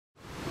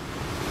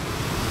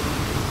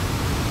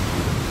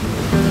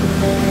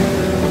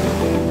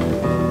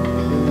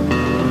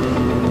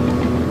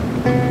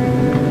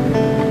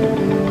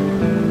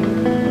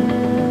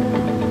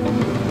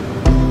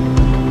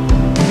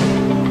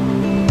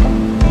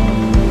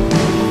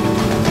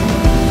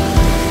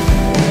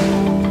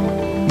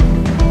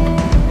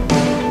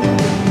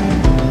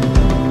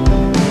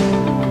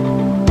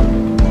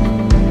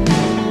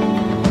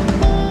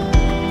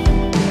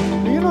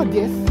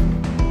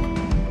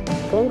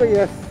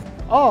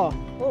Oh,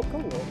 Oh,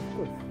 Congo, of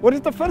course. what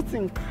is the first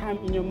thing come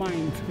in your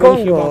mind? when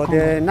you hear Congo, about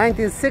the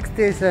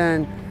 1960s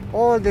and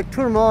all the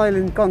turmoil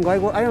in Congo.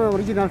 I am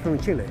original from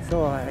Chile,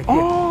 so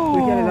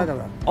we hear a lot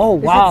about. Oh,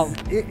 wow.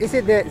 Is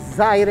it the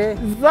Zaire?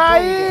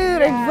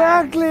 Zaire,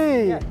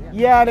 exactly.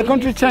 Yeah, the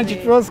country changed.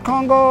 It was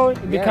Congo,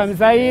 it became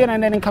Zaire,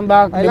 and then it come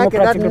back. I like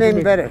that Democratic name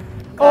Republic. better.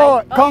 Oh,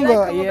 I Congo,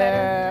 like Congo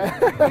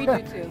yeah. We do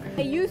too.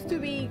 It used to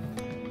be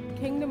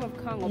Kingdom of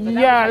Congo. But that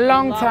Yeah, was a like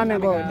long time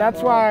ago. That's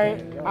Oh, why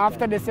okay.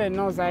 after they said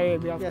no Zaire,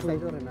 we have Yes, to. I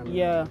do remember.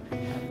 Yeah,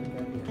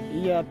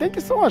 yeah. Thank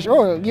you so much.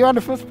 Oh, you are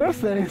the first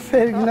person who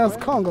said he knows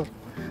Congo.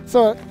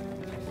 So,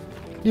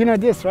 you know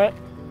this, right?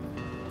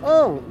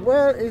 Oh,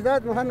 well, is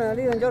that Muhammad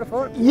Ali and George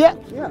Ford? Yeah,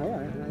 Yeah.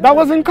 that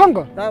was in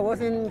Congo. That was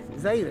in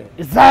Zaire.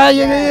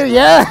 Zaire,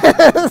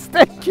 yes.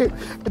 Thank you.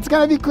 It's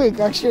gonna be quick,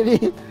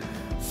 actually.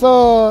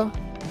 So,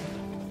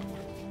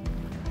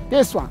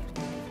 this one.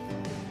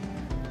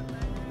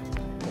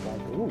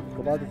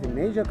 Cobalt is a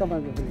major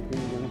component of the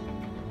lithium.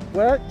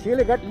 Well,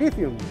 Chile got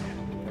lithium.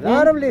 A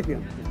lot of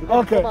lithium. We got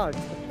Okay. cobalt.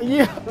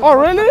 Yeah. Oh,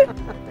 really?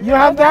 You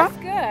have that? That's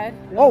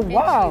good. Oh,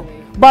 wow.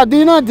 But do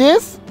you know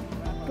this?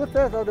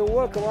 2/3 of the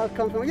world cobalt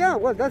comes from. Yeah,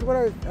 well, that's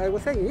what I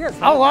was saying. Yes.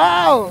 Oh,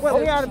 wow. Well,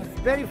 we are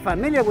very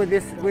familiar with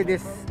this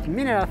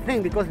mineral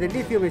thing because the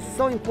lithium is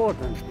so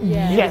important.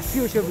 Yes.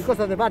 In the future because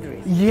of the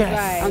batteries. Yes.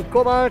 Right. And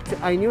cobalt,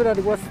 I knew that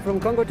it was from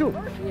Congo too.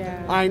 Yeah.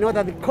 I know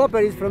that the copper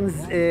is from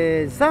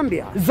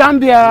Zambia.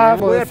 Zambia, We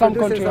for are some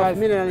producers countries. of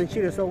mineral in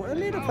Chile, so a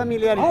little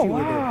familiarity Oh,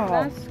 with it. wow.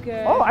 That's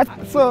good. Oh,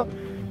 so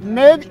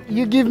maybe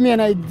you give me an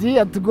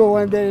idea to go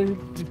one day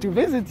to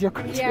visit your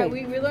country. Yeah,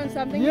 we learned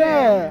something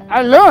Yeah,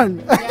 I learned.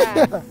 new.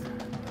 Yes.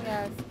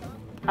 Yes.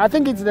 I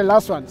think it's the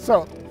last one.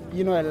 So,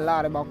 you know a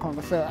lot about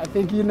Congo. So, I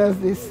think you know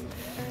this.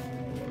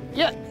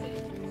 Yeah.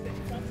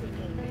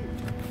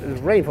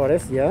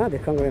 Rainforest, yeah, the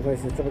Congo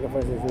rainforest is tropical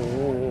forest.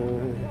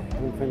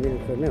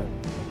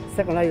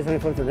 Second largest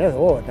rainforest on Earth.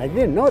 Oh, I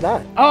didn't know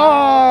that.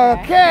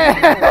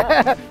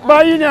 Okay.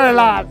 But you know a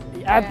lot.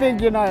 I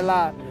think you know a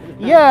lot.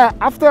 Yeah,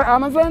 after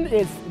Amazon,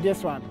 it's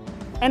this one.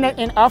 And then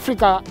in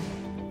Africa,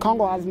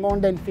 Congo has more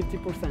than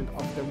 50%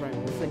 of the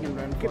rain, the second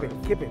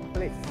rainforest. Keep it,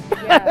 please.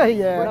 Yeah.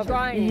 Yeah. We're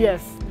trying.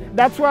 Yes.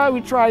 That's why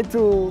we try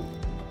to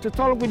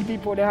talk with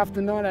people. They have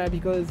to know that,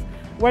 because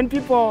when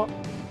people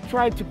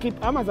try to keep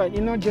Amazon,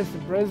 it's not just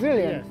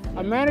Brazilian. Yes.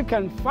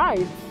 American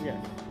fight Yes.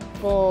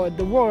 for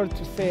the world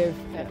to save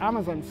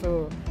Amazon.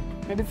 So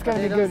maybe it's gonna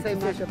They be don't good. say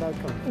much about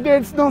Congo. They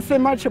don't say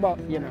much about,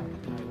 you know.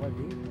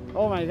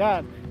 Oh my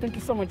God. Thank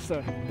you so much,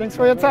 sir. Thanks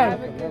for your time.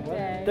 Have a good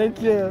day.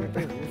 Thank you.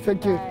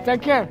 Thank you. Bye.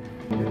 Take care.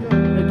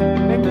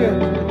 Thank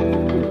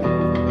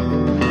you.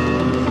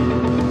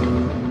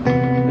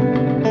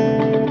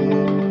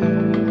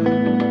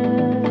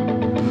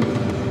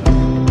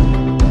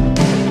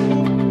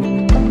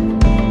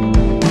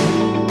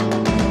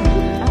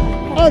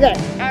 Okay,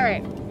 All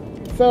right.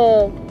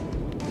 so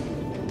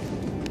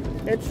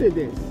let's see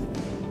this.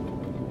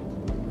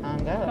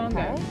 Congo.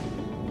 Congo.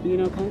 Do you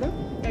know Congo?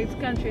 It's a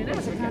country in It's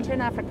a Africa. country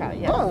in Africa,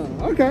 yes. Oh,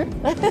 okay.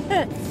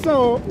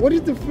 So, what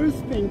is the first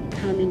thing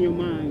come in your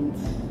mind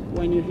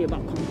when you hear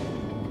about Congo?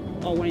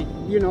 Or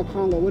when you know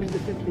Congo, what is the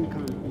first thing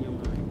come in your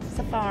mind?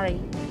 Safari.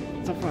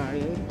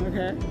 Safari,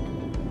 okay.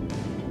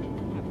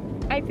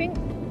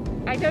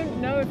 I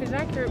don't know if it's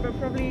accurate, but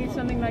probably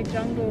something like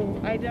jungle.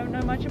 I don't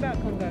know much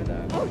about Congo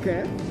though.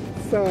 Okay.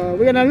 So,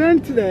 we're gonna learn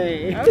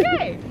today.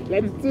 Okay.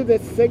 Let's do the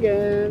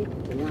second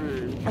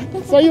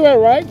one. So, you were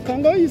right.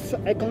 Congo is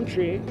a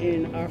country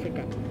in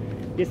Africa.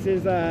 This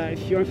is a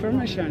few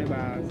information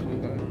about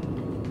Congo.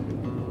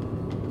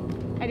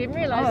 I didn't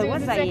realize Oh, it was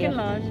what's the that second here?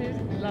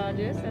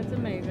 largest. That's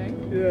amazing.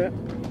 Yeah.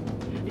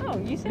 Oh,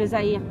 you Le said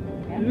Zaire.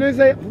 Le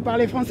Zaire, vous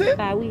parlez français?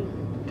 Bah oui.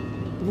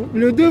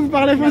 Le deux, vous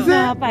parlez français?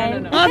 Non, pas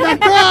elle. non. Ah,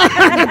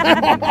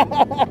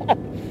 d'accord.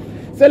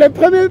 C'est le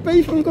premier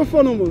pays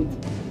francophone au monde.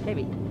 Eh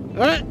oui.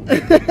 Ouais.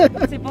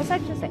 C'est pour ça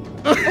que je sais.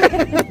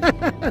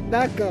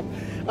 D'accord.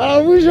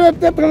 Alors vous, je vais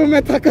peut-être vous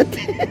mettre à côté.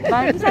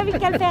 Bah, vous avez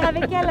qu'à le faire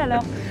avec elle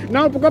alors.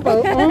 Non, pourquoi pas?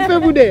 On fait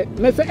vous deux.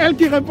 Mais c'est elle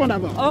qui répond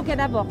d'abord. Ok,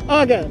 d'abord.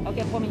 Okay.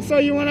 Ok, promis. So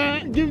you wanna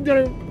give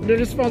the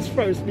response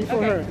first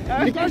before her?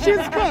 Because she's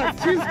close.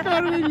 She's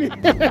following me.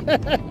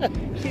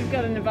 she's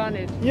got an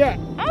advantage. Yeah.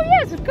 Oh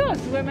yes, of course.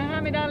 Where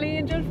Muhammad Ali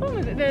and George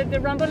Foreman, the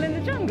rumble in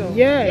the jungle.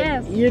 Yeah.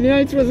 Yes. You know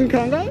it was in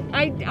Congo?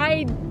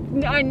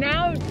 I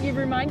now you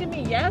reminded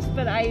me. Yes,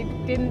 but I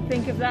didn't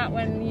think of that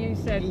when you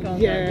said Congo.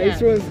 Yeah,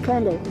 Yes. it was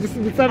Congo.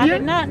 Vous Ah, saviez?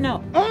 ben non,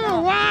 non.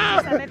 Oh, wow!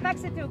 Je savais pas que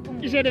c'était au Congo.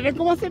 Je devais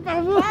commencer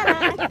par vous.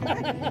 Voilà.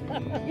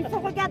 Il faut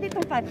regarder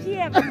ton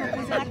papier avant de me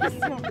poser la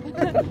question.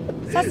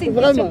 Ça, c'est une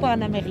Vraiment. question pour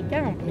un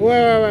Américain en plus.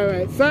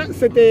 Ouais. Ça,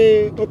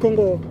 c'était au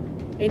Congo.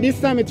 And this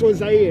time it was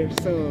Zaire.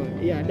 So,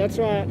 yeah, that's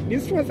why.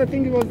 This was, I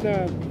think it was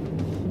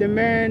the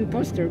main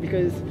poster,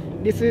 because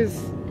this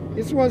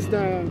was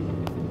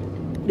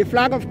the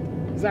flag of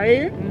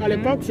Zaire. À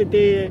l'époque,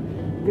 c'était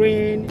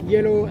green,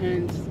 yellow,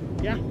 and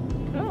yeah.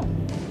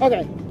 Oh.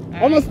 Okay,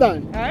 almost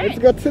done. All right. Let's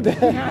go to the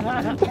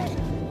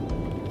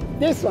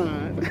this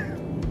one.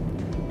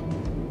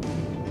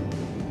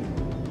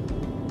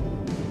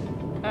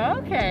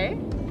 Okay.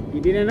 You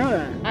didn't know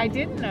that? I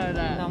didn't know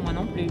that. Non, moi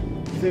non plus.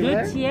 C'est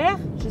vrai? 2 tiers,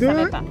 je Deux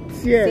savais pas.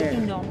 tiers. C'est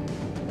énorme.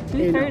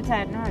 2/3, I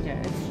had no idea.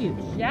 It's huge.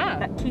 Yeah.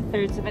 That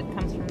 2/3 of it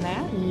comes from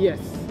there. Yes.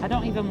 I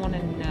don't even want to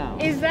know.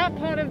 Is that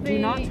part of the... Do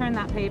not turn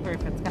that paper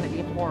if it's going to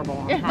be horrible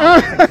on how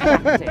it's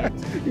extracted.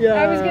 Yeah.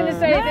 I was going to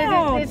say,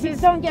 No, this you is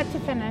don't get to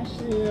finish.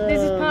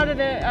 this is part of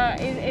the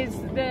is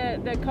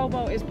the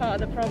cobalt is part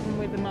of the problem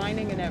with the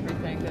mining and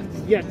everything.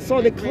 That's Yeah,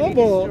 so the really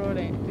cobalt,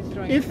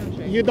 destroying if the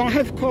country. you don't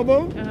have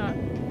cobalt, Uh-huh.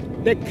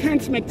 they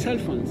can't make cell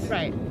phones.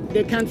 Right.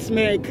 They can't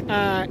make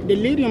the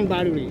lithium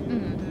battery.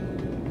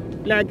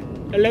 Like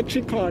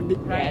electric car.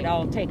 Right. It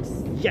all takes.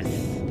 Yes.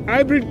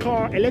 Hybrid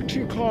car,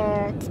 electric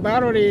car,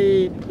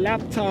 battery,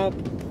 laptop.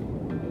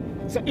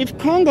 So if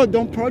Congo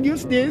don't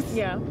produce this,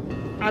 Yeah.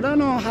 I don't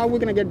know how we're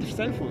gonna get the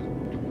cell phone.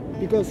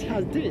 Because it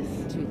has this.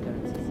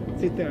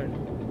 2/3. Two-third.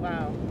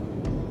 Wow.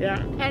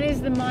 Yeah. And is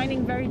the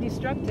mining very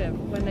destructive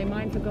when they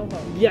mine for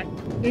cobalt? Yeah.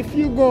 If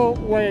you go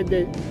where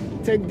they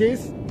take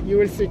this, you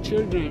will see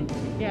children.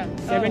 Yeah.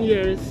 7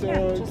 years. So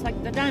Yeah, just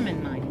like the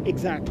diamond mine.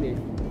 exactly.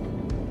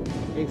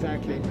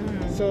 Exactly.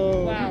 Mm.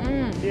 So Wow.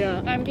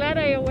 yeah. I'm glad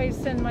I always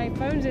send my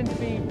phones in to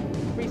be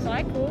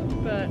recycled,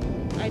 but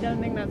I don't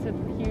think that's a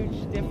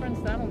huge difference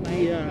that'll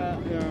make. Yeah. But,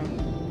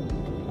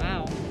 Yeah.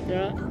 wow.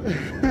 Yeah.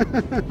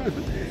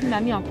 Tu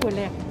m'as mis en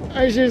colère.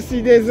 Ah, je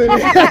suis désolé.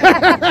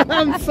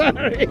 I'm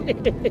sorry.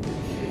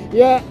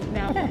 Yeah.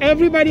 Now,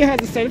 Everybody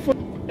has a cell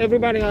phone.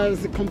 Everybody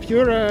has a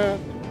computer.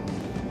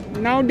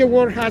 Now the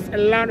world has a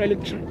lot of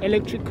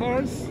electric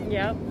cars,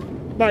 yeah.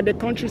 but the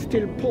country is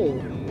still poor.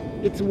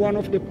 It's one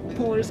of the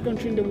poorest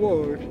country in the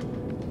world.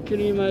 Can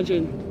you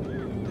imagine?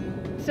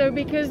 So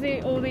because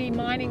all the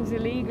mining's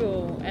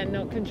illegal and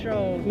not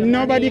controlled, the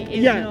Nobody- money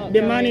is yeah, not the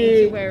going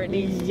money- to where it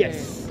needs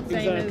yes, to. Same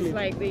exactly. as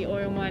like the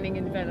oil mining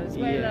in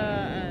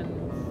Venezuela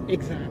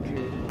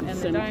Exactly. and the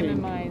Same diamond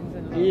thing. mines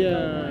and gold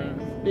Yeah,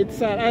 mines. it's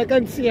sad. I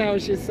can see how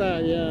she's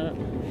sad. Yeah.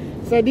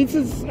 So this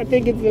is, I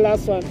think it's the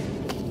last one.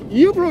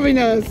 You proving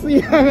us.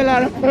 You have a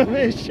lot of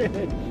information.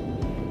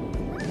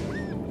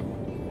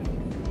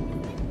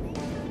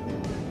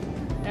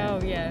 Oh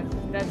yeah,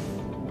 that's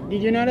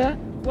Did you know that?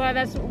 well.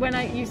 That's when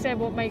you said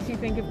what makes you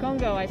think of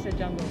Congo. I said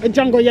jungle.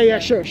 Django. Yeah.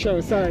 Sure.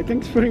 Sorry.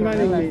 Thanks for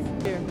reminding me.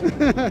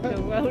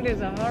 The world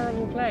is a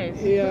horrible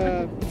place.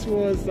 Yeah. It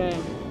was the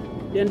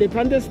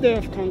Independence Day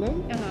of Congo.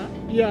 Uh-huh.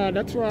 Yeah.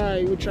 That's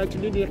why we tried to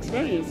do the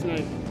experience,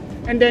 like,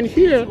 and then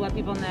here. To let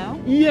people know.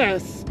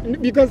 Yes,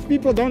 because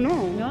people don't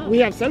know. No. We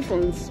have cell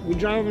phones. We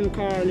drive in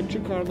car,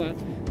 electric car, but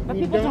But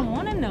we people don't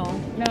want to know.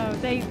 No,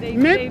 they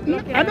Maybe,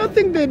 block it I don't out.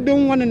 think they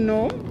don't want to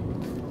know.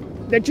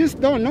 They just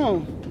don't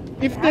know.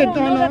 If they I don't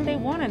know don't that they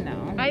want to know.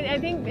 I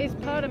think it's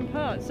part and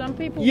part. Some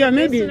people Yeah, will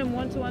maybe. listen and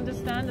want to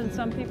understand, and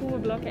some people will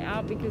block it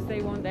out because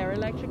they want their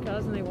electric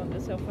cars and they want their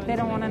cell phones. They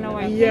don't want to know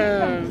where it Yeah,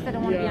 came from because they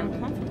don't want to yeah. be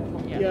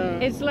uncomfortable.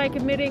 Yeah. It's like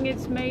admitting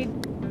it's made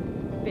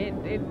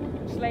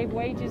slave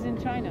wages in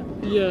China.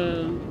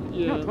 Yeah,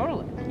 No,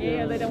 totally.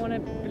 Yeah, they don't want to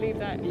believe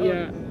that. or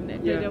Yeah, They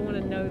yeah. don't want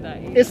to know that.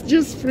 It's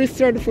just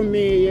frustrating for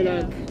me, you know.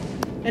 Yeah.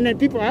 Like, and then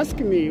people ask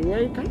me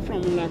where you come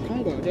from. I'm like,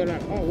 Congo. They're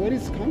like, oh, what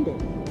is Congo?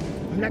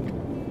 I'm like,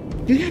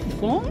 do you have a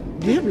phone?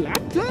 Do you have a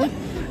laptop?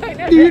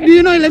 do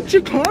you know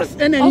electric cars?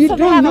 And then Also, you they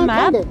don't have a know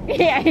map? Congo.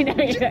 Yeah, I know.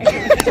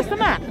 Just a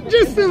map.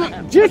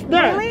 Just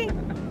that. Really?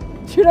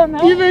 You don't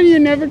know? Even you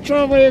never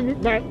travel,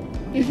 but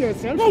if you're a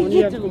cell Yeah, phone, you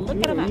you have do. to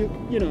Look at a map.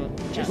 you know,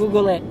 just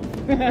Google it.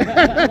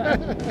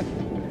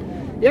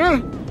 yeah.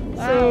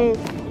 So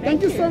Wow.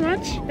 thank you so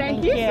much.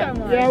 Thank you so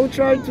much. Yeah, I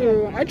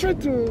try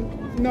to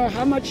know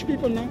how much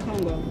people know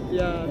Congo.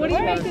 Yeah. What are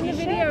you that's making the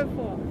why. video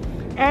for?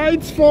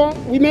 It's for,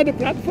 we made a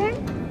platform,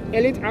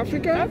 Elite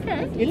Africa.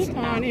 Okay. It's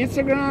on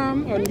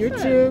Instagram, on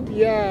Excellent. YouTube.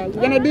 Yeah,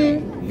 we're gonna do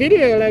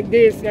video like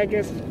this, like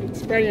an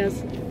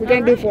experience. We're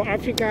gonna do for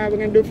Africa, we're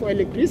gonna do for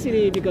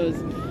electricity because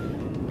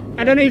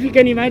I don't know if you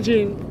can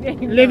imagine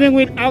living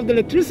without the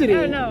electricity.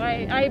 Oh no,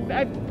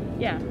 yeah.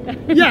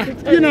 Yeah, you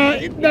know,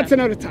 Totally. that's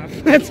another tough.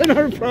 That's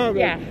another problem.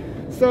 Yeah.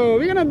 So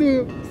we're gonna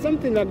do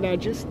something like that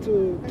just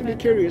to be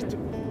curious, to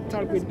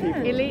talk with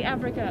people. Elite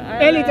Africa.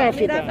 Elite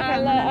Africa.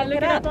 I'll look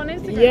it up on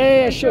Instagram.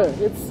 Yeah, sure.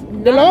 It's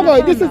the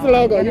logo. This is the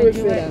logo. You will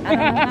see that. I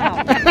don't know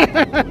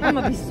how. I'm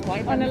going to be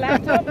swiping. On a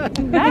laptop?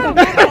 No.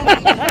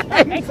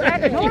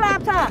 Exactly. No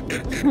laptop.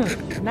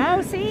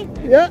 Now, see?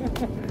 Yeah.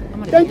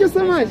 Thank you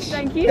so much.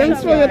 Thank you Thanks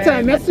so for your much.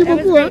 time. Merci It was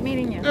beaucoup. great Hein?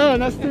 meeting you. Oh,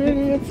 nice to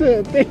meet you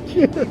too. Thank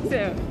you.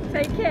 So,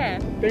 take care.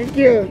 Thank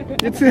you.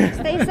 You too.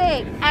 Stay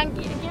safe. And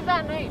give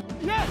that name.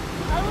 Yeah,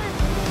 I will.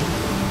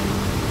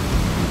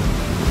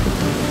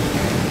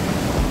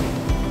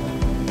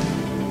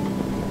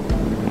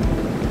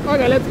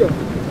 Okay, let's go. Let's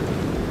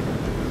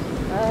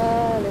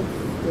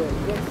go.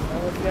 Yes,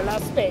 that was the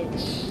last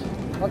page.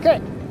 Okay.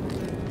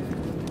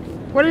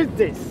 What is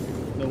this?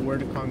 The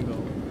word Congo.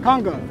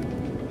 Congo.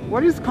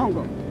 What is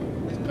Congo?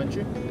 It's a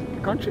country.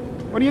 Country.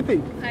 What do you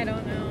think? I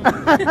don't know.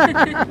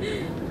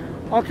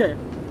 Okay.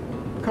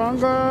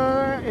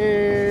 Congo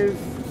is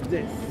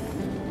this.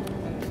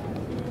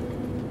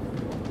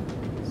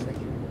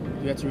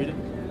 You have to read it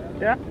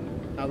Yeah?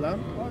 out loud?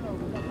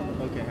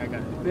 Okay, I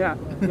got it. Yeah.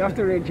 You have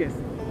to read this.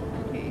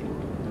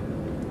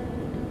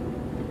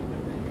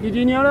 Did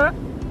you know that?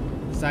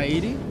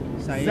 Zaire?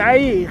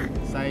 Zaire.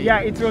 Zaire. Yeah,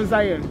 it was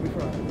Zaire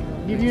before.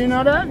 Did you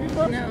know that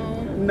before?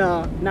 No.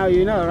 No. Now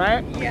you know,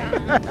 right?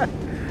 Yeah.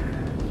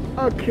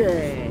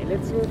 Okay,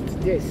 let's move to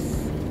this.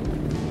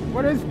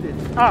 What is this?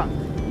 Ah,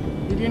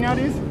 did you know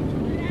this?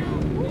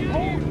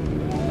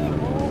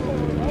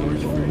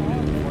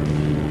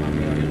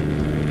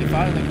 You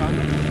fought in the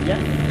Congo?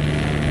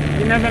 Yes.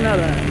 You never know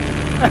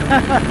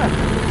that.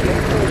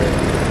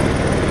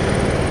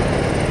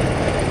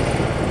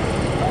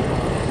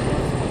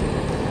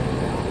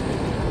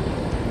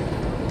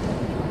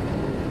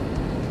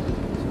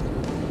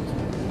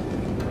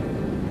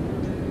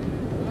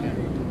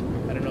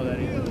 I don't know that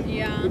either.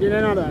 Yeah. You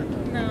didn't know that.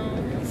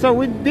 No. So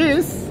with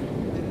this,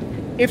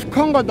 if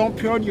Congo don't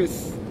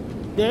produce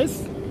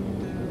this,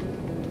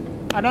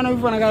 I don't know if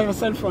you're gonna have a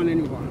cell phone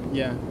anymore.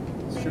 Yeah,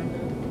 it's true.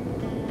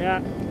 Yeah,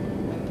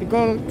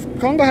 because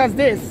Congo has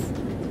this.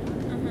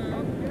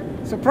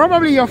 So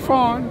probably your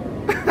phone.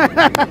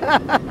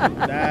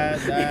 That.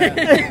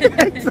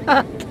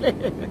 Exactly.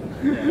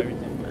 Yeah,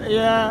 everything.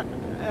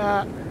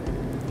 Yeah,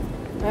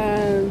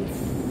 and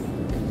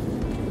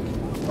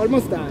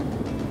almost done.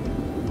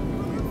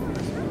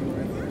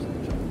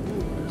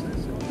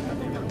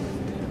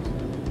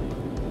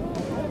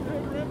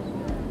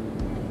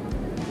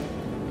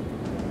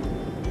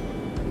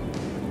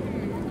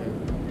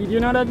 Did you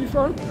know that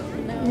before?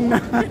 No.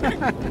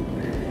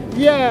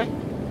 Yeah,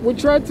 we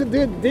tried to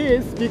do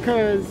this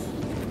because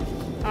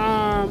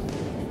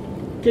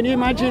can you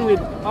imagine with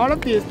all of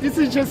this? This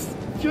is just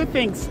few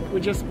things we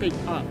just picked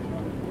up.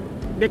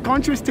 The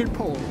country is still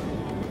poor.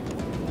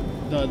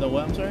 The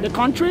what? I'm sorry? The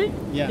country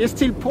Yeah. is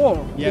still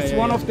poor. Yeah, It's yeah,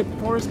 one yeah. of the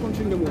poorest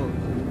countries in the world.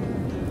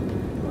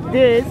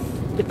 This,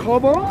 the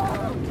cobalt,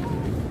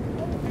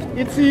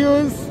 it's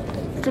used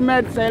to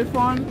make cell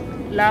phone,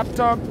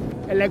 laptop,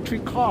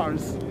 electric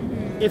cars.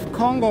 If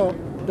Congo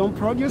don't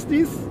produce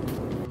this,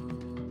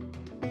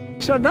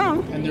 shut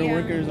down. And their Yeah.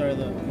 workers are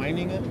the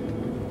mining it?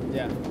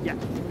 Yeah. Yeah.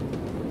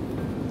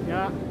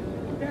 Yeah.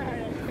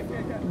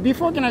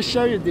 Before can I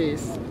show you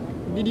this?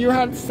 Did you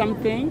have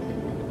something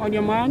on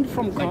your mind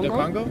from Like Congo? the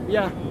Congo?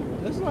 Yeah.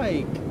 That's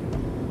like,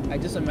 I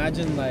just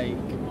imagine like,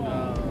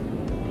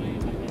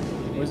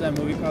 what's that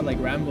movie called? Like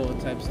Rambo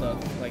type stuff,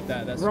 like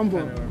that. That's Rambo.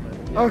 kind of where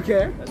my,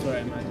 Okay. That's what I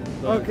imagine.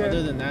 But Okay.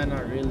 other than that,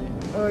 not really.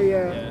 Oh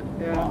yeah. Yeah.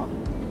 Yeah.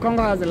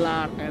 Congo has a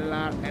lot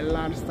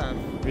of stuff.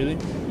 Really?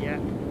 Yeah.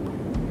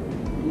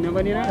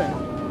 Nobody know that.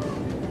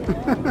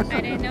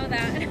 I didn't know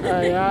that.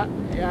 Yeah.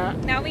 Yeah.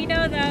 Now we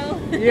know though.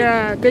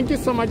 Yeah, thank you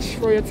so much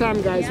for your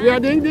time, guys. We Yeah. are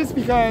doing this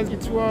because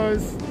it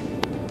was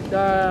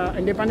the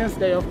Independence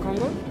Day of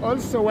Congo.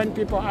 Also, when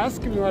people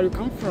ask me where you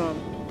come from,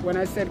 when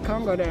I said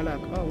Congo, they're like,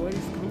 oh, where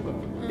is Congo?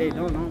 They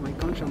don't know my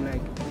country. I'm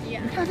like,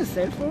 Yeah. you have a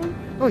cell phone?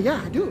 Oh,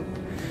 yeah, I do.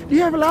 Do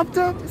you have a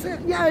laptop? I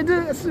said, yeah, I do.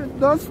 I said,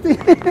 those things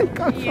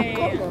come from Yeah.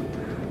 Congo.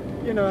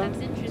 You know?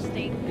 That's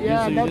interesting.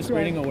 Yeah, So you're that's just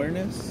spreading right.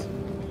 awareness?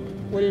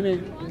 What do you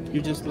mean?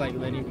 You're just like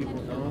letting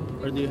people know?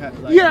 Or do you have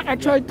like... Yeah, I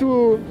try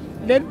to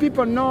let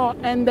people know,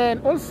 and then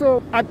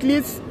also at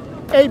least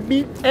 8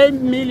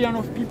 million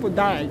of people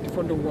died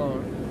for the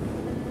war.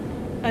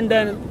 And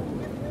then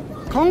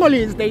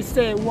Congolese, they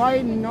say,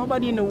 why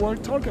nobody in the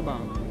world talk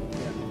about?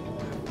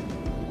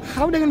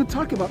 How are they going to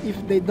talk about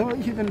if they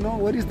don't even know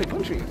what is the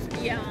country?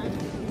 Yeah.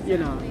 You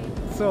know,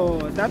 so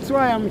that's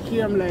why I'm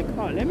here. I'm like,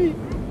 oh, let me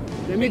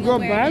go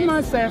by awareness.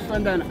 myself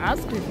and then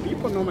ask if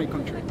people know my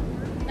country.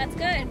 That's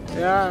good.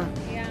 Yeah.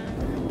 Yeah.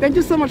 Thank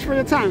you so much for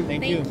your time.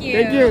 Thank you. Thank you.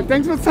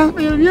 Thank you. Thanks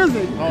for your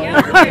music. Oh, Yeah,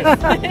 of course.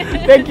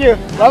 Thank you.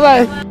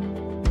 Bye bye.